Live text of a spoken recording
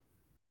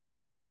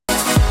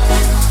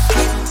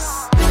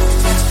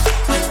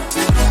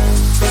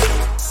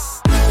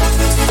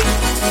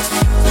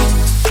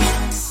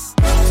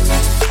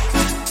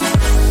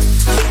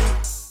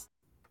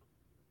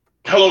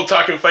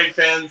Talking Fight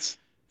fans,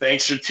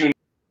 thanks for tuning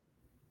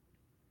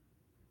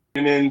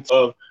in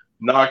to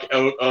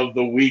Knockout of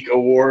the Week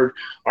award,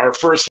 our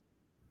first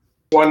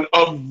one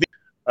of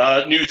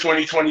the new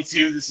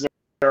 2022. This is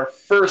our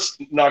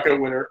first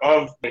knockout winner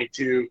of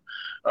 22.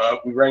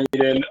 We rang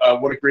it in.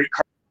 What a great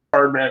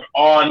card, man,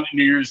 on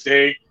New Year's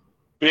Day.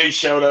 Big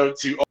shout out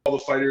to all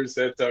the fighters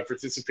that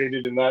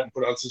participated in that and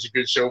put on such a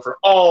good show for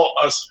all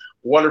us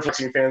wonderful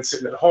fans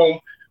sitting at home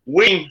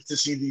waiting to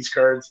see these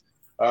cards.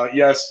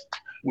 Yes,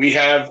 we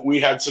had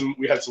some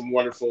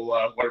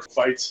wonderful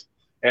fights,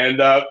 and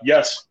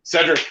yes,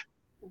 Cedric,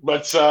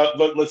 let's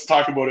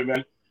talk about it,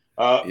 man.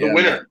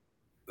 The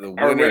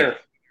winner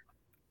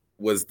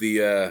was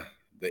the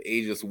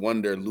ageless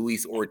wonder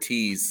Luis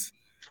Ortiz,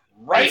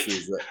 right?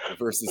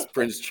 Versus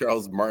Prince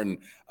Charles Martin.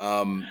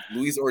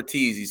 Luis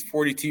Ortiz, he's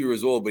 42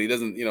 years old, but he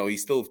doesn't, he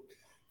still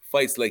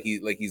fights like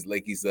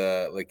he's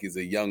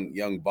a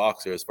young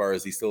boxer. As far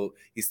as he still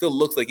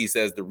looks like he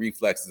says the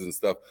reflexes and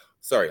stuff.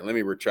 Sorry, let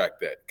me retract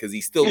that, because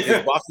his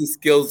boxing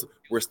skills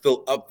were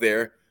still up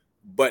there,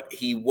 but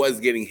he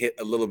was getting hit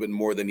a little bit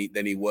more than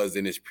he was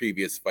in his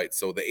previous fight.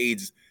 So the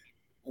age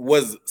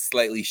was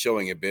slightly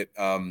showing a bit.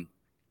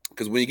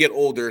 Because when you get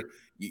older,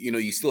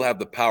 you still have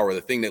the power.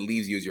 The thing that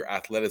leaves you is your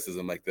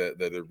athleticism, like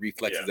the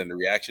reflexes and the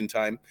reaction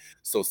time.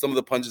 So some of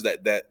the punches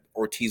that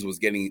Ortiz was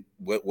getting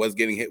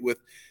hit with,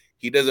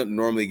 he doesn't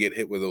normally get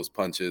hit with those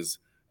punches.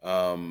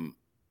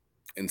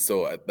 And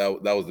so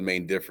that was the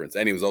main difference.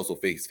 And he was also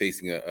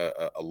facing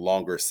a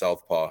longer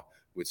southpaw,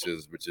 which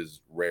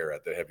is rare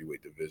at the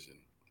heavyweight division.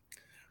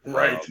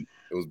 Right.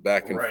 It was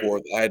back and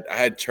forth. I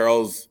had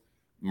Charles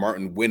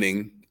Martin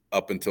winning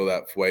up until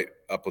that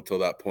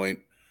point.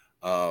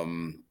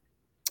 And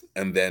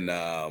then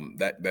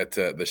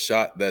the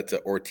shot that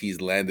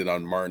Ortiz landed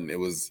on Martin,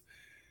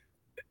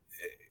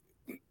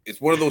 it's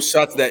one of those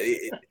shots that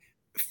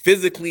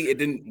physically it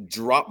didn't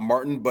drop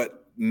Martin, but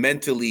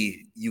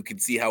mentally you could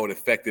see how it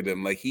affected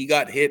him. Like, he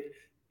got hit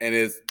and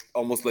it's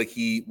almost like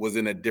he was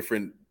in a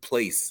different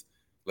place.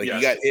 Like, he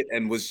got hit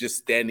and was just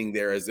standing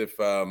there as if,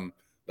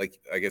 like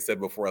I said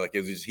before, like he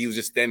was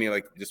just standing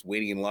like just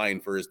waiting in line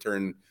for his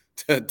turn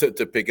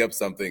to pick up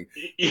something.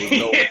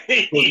 There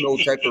was no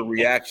type of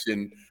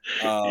reaction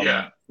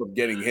from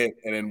getting hit.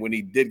 And then when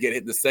he did get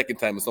hit the second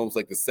time, it's almost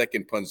like the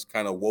second punch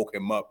kind of woke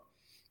him up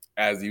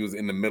as he was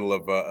in the middle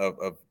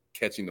of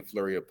catching the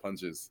flurry of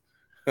punches.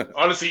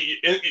 Honestly,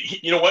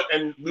 you know what?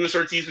 And Luis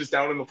Ortiz was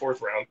down in the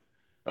fourth round.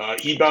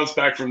 He bounced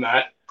back from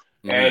that.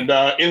 Mm-hmm.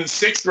 And in the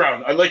sixth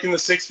round,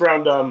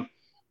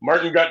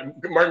 Martin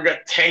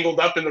got tangled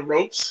up in the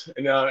ropes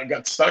and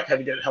got stuck. Had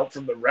to get help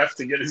from the ref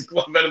to get his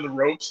glove out of the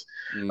ropes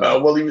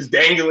while he was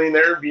dangling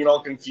there, being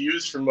all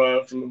confused from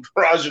the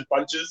barrage of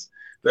punches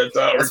that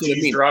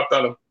Ortiz dropped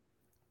on him.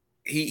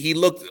 He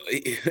looked.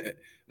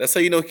 That's how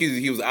you know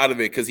he was out of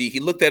it, because he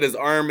looked at his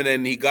arm and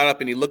then he got up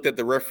and he looked at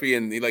the referee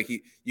and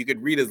you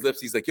could read his lips.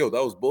 He's like, "Yo,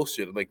 that was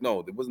bullshit." I'm like, "No,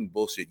 it wasn't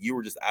bullshit. You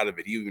were just out of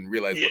it." He even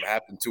realized what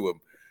happened to him.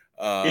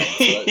 So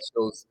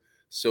that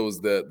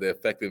shows the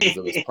effectiveness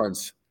of his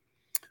punch.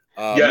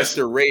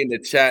 Mr. Ray in the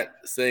chat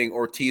saying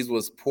Ortiz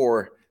was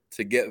poor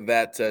to get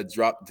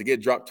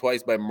dropped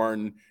twice by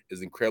Martin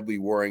is incredibly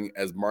worrying,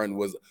 as Martin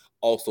was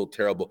also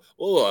terrible.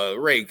 Well,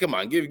 Ray, come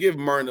on, give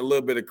Martin a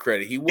little bit of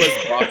credit. He was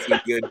boxing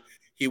good.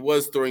 He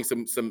was throwing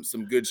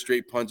some good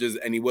straight punches,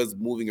 and he was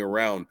moving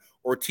around.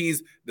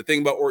 Ortiz, the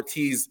thing about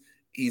Ortiz,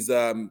 he's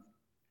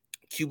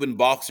Cuban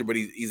boxer, but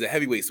he's a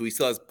heavyweight, so he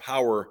still has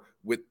power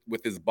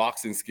with his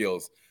boxing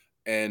skills,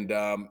 and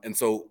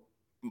so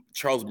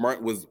Charles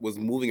Martin was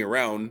moving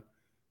around.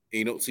 And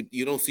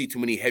you don't see too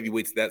many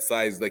heavyweights that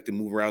size like to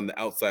move around the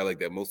outside like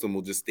that. Most of them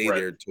will just stay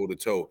there toe to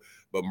toe.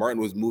 But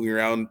Martin was moving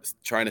around,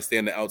 trying to stay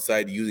on the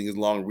outside, using his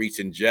long reach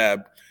and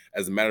jab.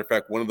 As a matter of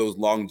fact, one of those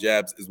long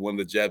jabs is one of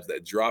the jabs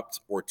that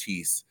dropped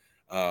Ortiz.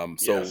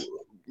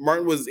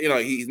 Martin was,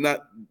 he's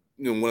not,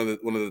 one of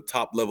the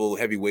top level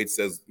heavyweights,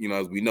 as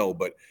we know.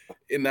 But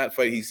in that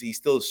fight, he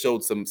still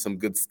showed some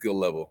good skill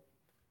level.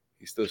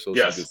 He still showed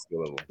some good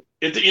skill level.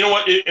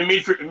 It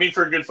made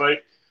for a good fight.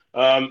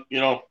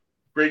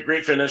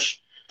 Great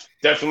finish.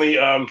 Definitely,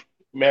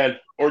 man,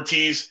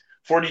 Ortiz,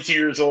 42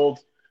 years old.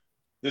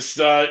 This,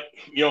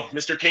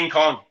 Mr. King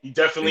Kong, he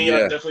definitely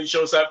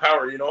shows that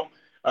power,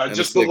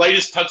 just the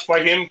lightest touch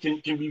by him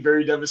can be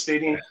very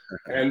devastating.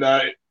 And,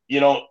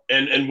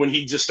 and when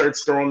he just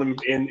starts throwing them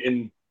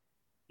in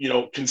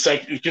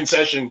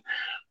concession,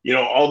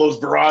 all those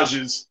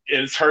barrages,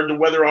 it's hard to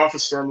weather off a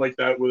storm like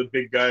that with a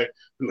big guy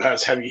who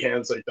has heavy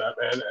hands like that,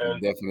 man.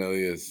 And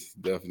definitely is.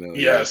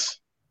 Yes.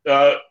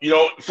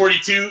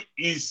 42,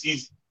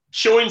 he's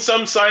showing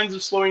some signs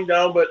of slowing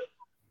down, but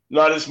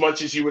not as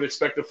much as you would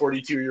expect a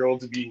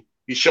 42-year-old to be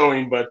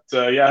showing. But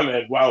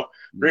man, wow,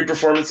 great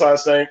performance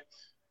last night.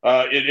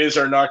 It is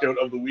our knockout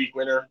of the week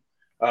winner.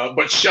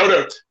 But shout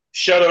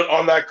out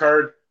on that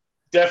card.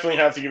 Definitely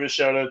have to give a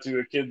shout out to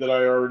a kid that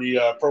I already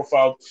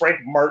profiled,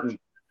 Frank Martin,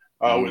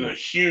 with a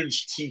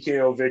huge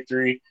TKO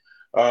victory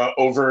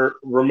over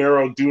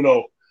Romero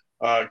Duno.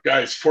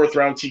 Guys, fourth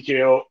round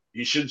TKO.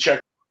 You should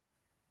check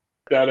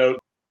that out.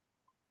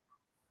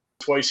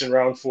 twice in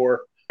round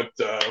 4.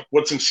 But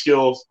what some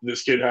skills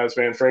this kid has,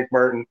 man. Frank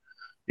Martin,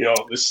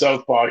 the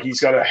southpaw,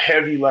 he's got a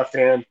heavy left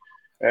hand,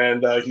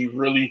 and he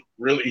really,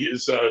 really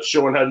is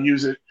showing how to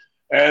use it.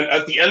 And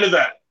at the end of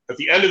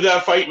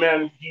that fight,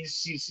 man,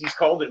 he's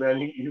called it, man.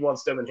 He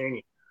wants Devin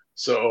Haney.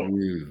 So,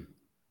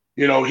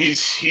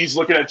 he's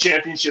looking at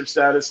championship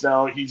status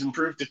now. He's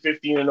improved to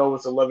 15-0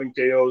 with 11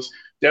 KOs.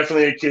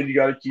 Definitely a kid you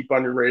got to keep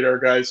on your radar,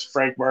 guys.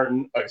 Frank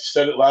Martin, I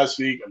said it last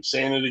week. I'm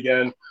saying it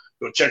again.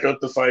 Go check out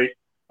the fight.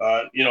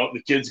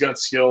 The kid's got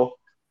skill.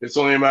 It's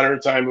only a matter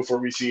of time before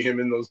we see him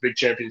in those big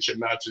championship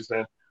matches,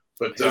 man.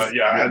 But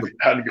I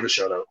had to give a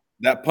shout out.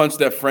 That punch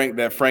that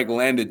Frank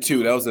landed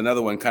too. That was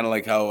another one, kind of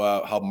like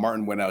how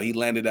Martin went out. He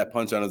landed that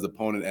punch on his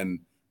opponent, and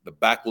the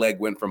back leg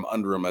went from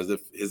under him as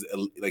if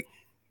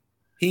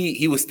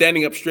he was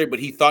standing up straight, but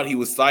he thought he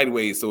was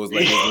sideways, so it was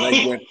like his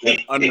leg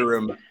went under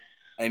him,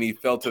 and he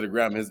fell to the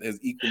ground. His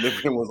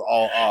equilibrium was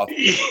all off.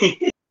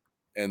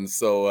 And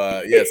so,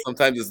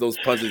 sometimes it's those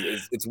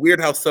punches. It's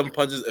weird how some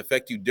punches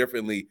affect you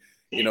differently,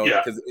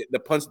 because the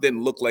punch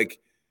didn't look like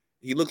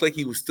he looked like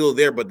he was still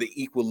there, but the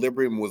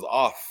equilibrium was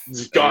off.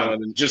 It's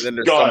gone. Just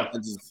gone.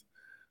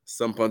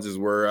 Some punches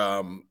were,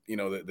 you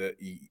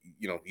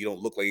don't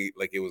look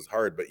like it was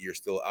hard, but you're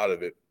still out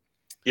of it.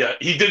 Yeah,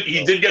 he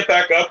did get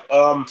back up,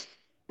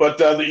 but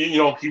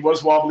he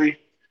was wobbly,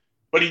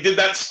 but he did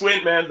that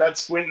squint, man,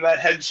 and that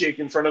head shake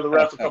in front of the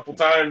ref a couple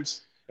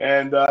times.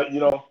 And,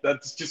 that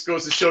just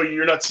goes to show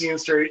you're not seeing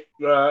straight.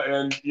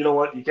 And you know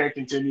what? You can't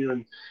continue.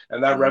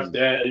 And that ref,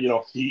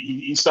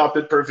 he stopped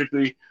it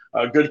perfectly.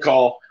 Good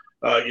call.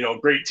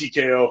 Great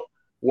TKO.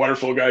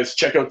 Wonderful, guys.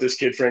 Check out this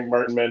kid, Frank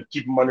Martin, man.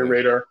 Keep him on your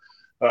radar.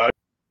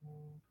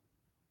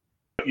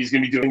 He's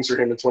going to be doing things for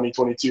him in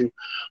 2022.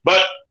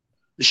 But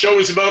the show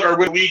is about our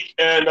win week.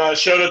 And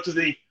shout out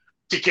to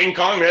King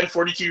Kong, man,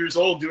 42 years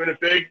old, doing it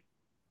big.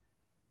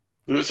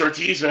 Luis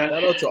Ortiz, man.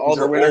 Shout out to all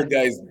the old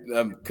guys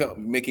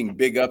making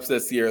big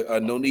upsets here.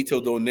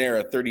 Nonito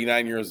Donaire,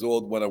 39 years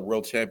old, won a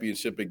world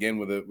championship again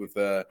with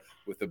a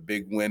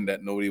big win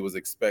that nobody was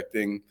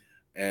expecting.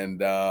 And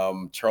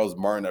Charles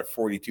Martin at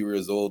 42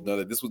 years old. Now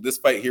that this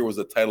fight here was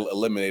a title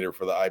eliminator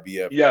for the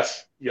IBF.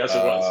 Yes, it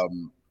was.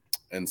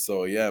 And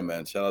so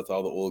man, shout out to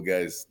all the old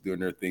guys doing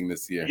their thing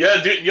this year.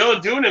 Yeah,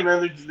 doing it,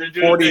 man. They're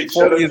doing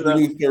 40 is the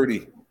new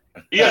 30.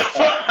 Yeah.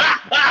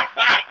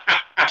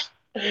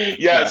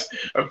 Yes,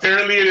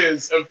 apparently it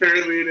is.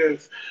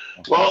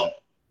 Well,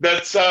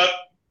 that's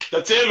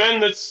it, man.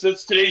 That's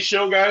today's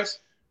show, guys.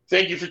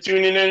 Thank you for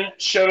tuning in.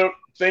 Shout out.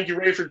 Thank you,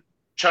 Ray, for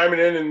chiming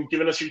in and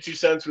giving us your 2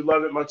 cents. We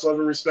love it. Much love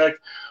and respect.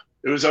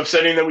 It was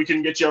upsetting that we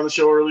couldn't get you on the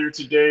show earlier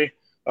today.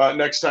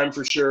 Next time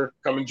for sure,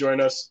 come and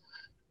join us.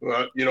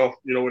 You know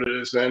what it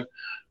is, man.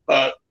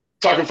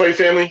 Talking Fight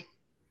family,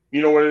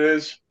 you know what it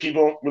is.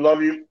 People, we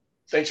love you.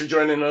 Thanks for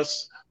joining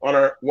us on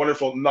our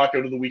wonderful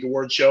Knockout of the Week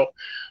award show.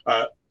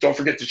 Don't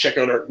forget to check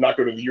out our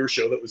Knockout of the Year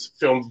show that was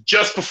filmed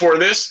just before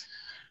this.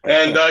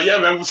 And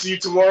man, we'll see you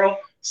tomorrow.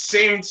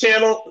 Same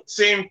channel,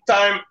 same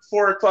time,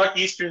 4:00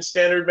 Eastern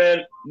Standard,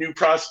 man. New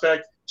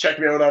prospect. Check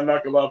me out on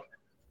Knuckle Up.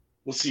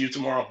 We'll see you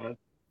tomorrow, man.